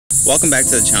Welcome back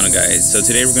to the channel, guys. So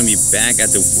today we're going to be back at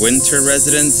the winter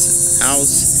residence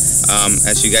house.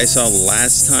 As you guys saw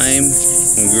last time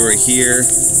when we were here,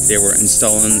 they were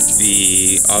installing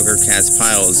the auger cast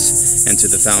piles into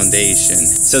the foundation.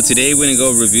 So today we're going to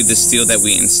go review the steel that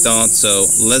we installed. So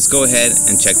let's go ahead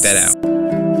and check that out.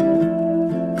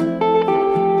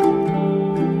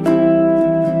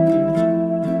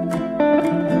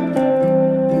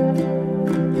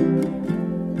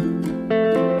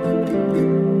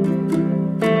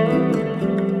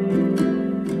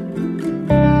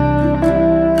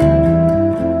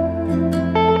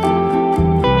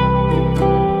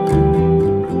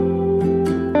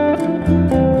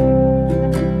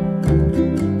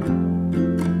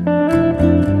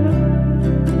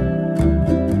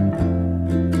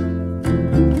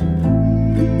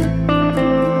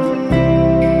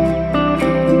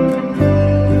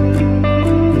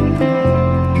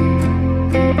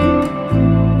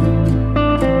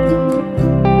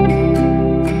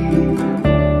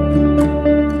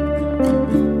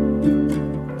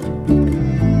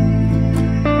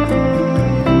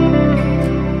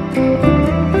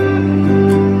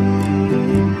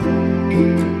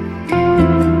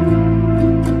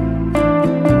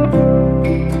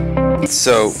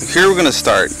 So here we're going to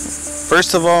start.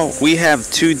 First of all, we have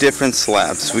two different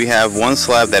slabs. We have one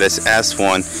slab that is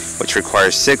S1, which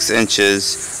requires 6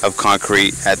 inches of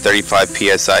concrete at 35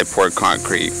 psi poured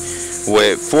concrete,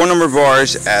 with 4 number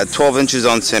bars at 12 inches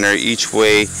on center each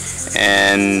way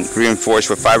and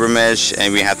reinforced with fiber mesh.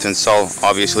 And we have to install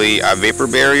obviously a vapor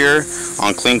barrier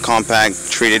on clean compact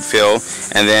treated fill,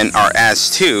 and then our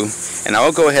S2, and I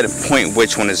will go ahead and point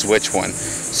which one is which one.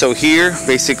 So here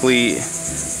basically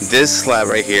this slab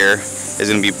right here is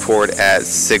going to be poured at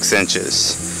 6 inches.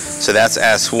 So that's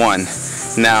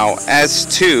S1. Now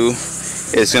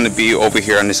S2 is going to be over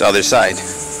here on this other side.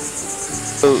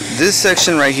 So this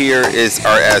section right here is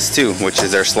our S2, which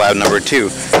is our slab number 2.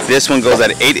 This one goes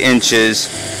at 8 inches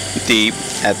deep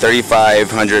at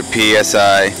 3,500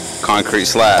 psi concrete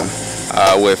slab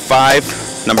with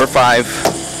number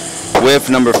 5 with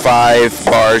number 5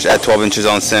 bars at 12 inches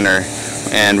on center,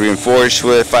 and reinforced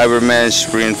with fiber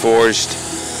mesh, reinforced.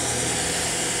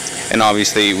 And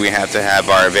obviously we have to have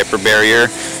our vapor barrier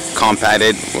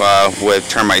compacted with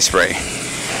termite spray.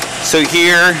 So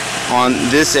here on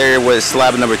this area where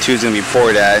slab number 2 is going to be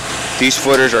poured at, these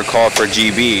footers are called for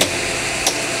GB,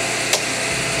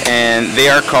 and they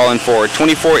are calling for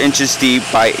 24 inches deep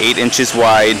by 8 inches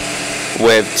wide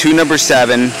with 2 number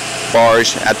 7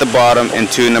 bars at the bottom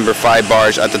and 2 number 5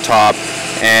 bars at the top,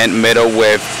 and middle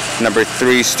with number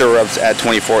 3 stirrups at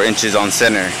 24 inches on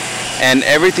center. And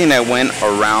everything that went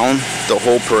around the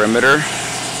whole perimeter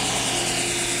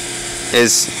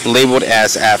is labeled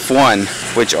as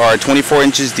F1, which are 24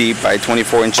 inches deep by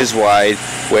 24 inches wide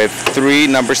with 3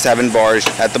 number 7 bars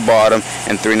at the bottom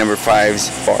and 3 number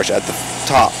 5 bars at the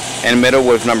top, and middle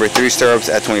with number 3 stirrups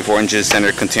at 24 inches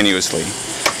center continuously.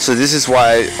 So this is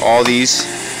why all these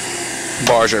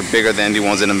bars are bigger than the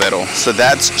ones in the middle. So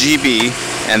that's GB,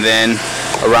 and then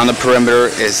around the perimeter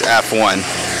is F1.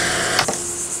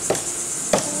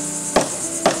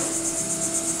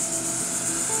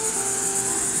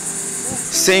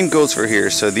 Same goes for here.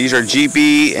 So these are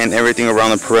GB, and everything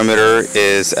around the perimeter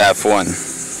is F1.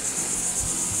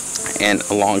 And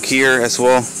along here as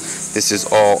well, this is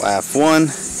all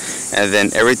F1, and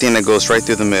then everything that goes right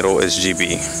through the middle is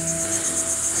GB.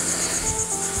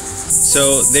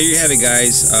 So there you have it,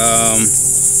 guys.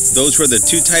 Those were the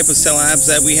 2 type of slabs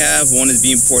that we have. One is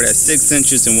being poured at 6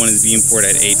 inches and one is being poured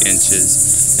at 8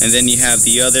 inches. And then you have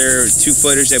the other 2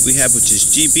 footers that we have, which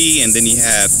is GB, and then you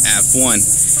have F1.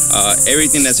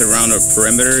 Everything that's around the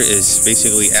perimeter is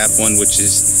basically F1, which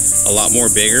is a lot more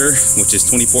bigger, which is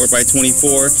 24 by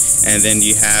 24. And then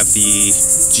you have the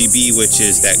GB, which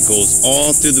is that goes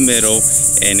all through the middle,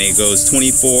 and it goes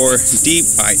 24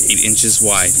 deep by 8 inches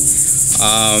wide.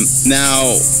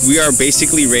 Now we are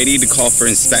basically ready to call for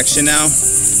inspection now.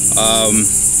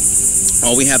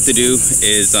 All we have to do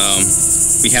is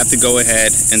we have to go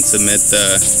ahead and submit the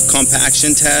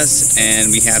compaction test, and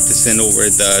we have to send over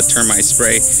the termite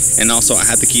spray, and also I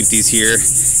have to keep these here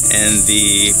in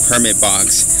the permit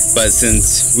box. But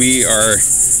since we are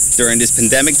during this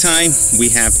pandemic time, we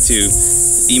have to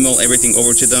email everything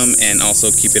over to them and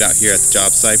also keep it out here at the job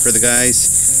site for the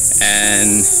guys.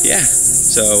 And yeah,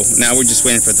 so now we're just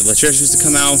waiting for the electricians to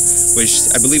come out, which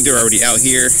I believe they're already out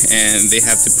here, and they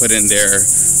have to put in their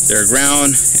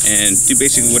ground and do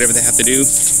basically whatever they have to do,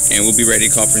 and we'll be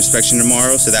ready to call for inspection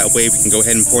tomorrow, so that way we can go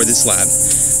ahead and pour this slab.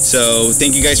 So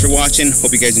thank you guys for watching. Hope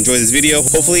you guys enjoyed this video.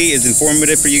 Hopefully it's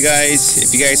informative for you guys.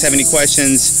 If you guys have any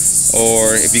questions,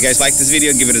 Or if you guys like this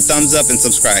video, give it a thumbs up and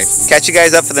subscribe. Catch you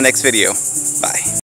guys up for the next video. Bye.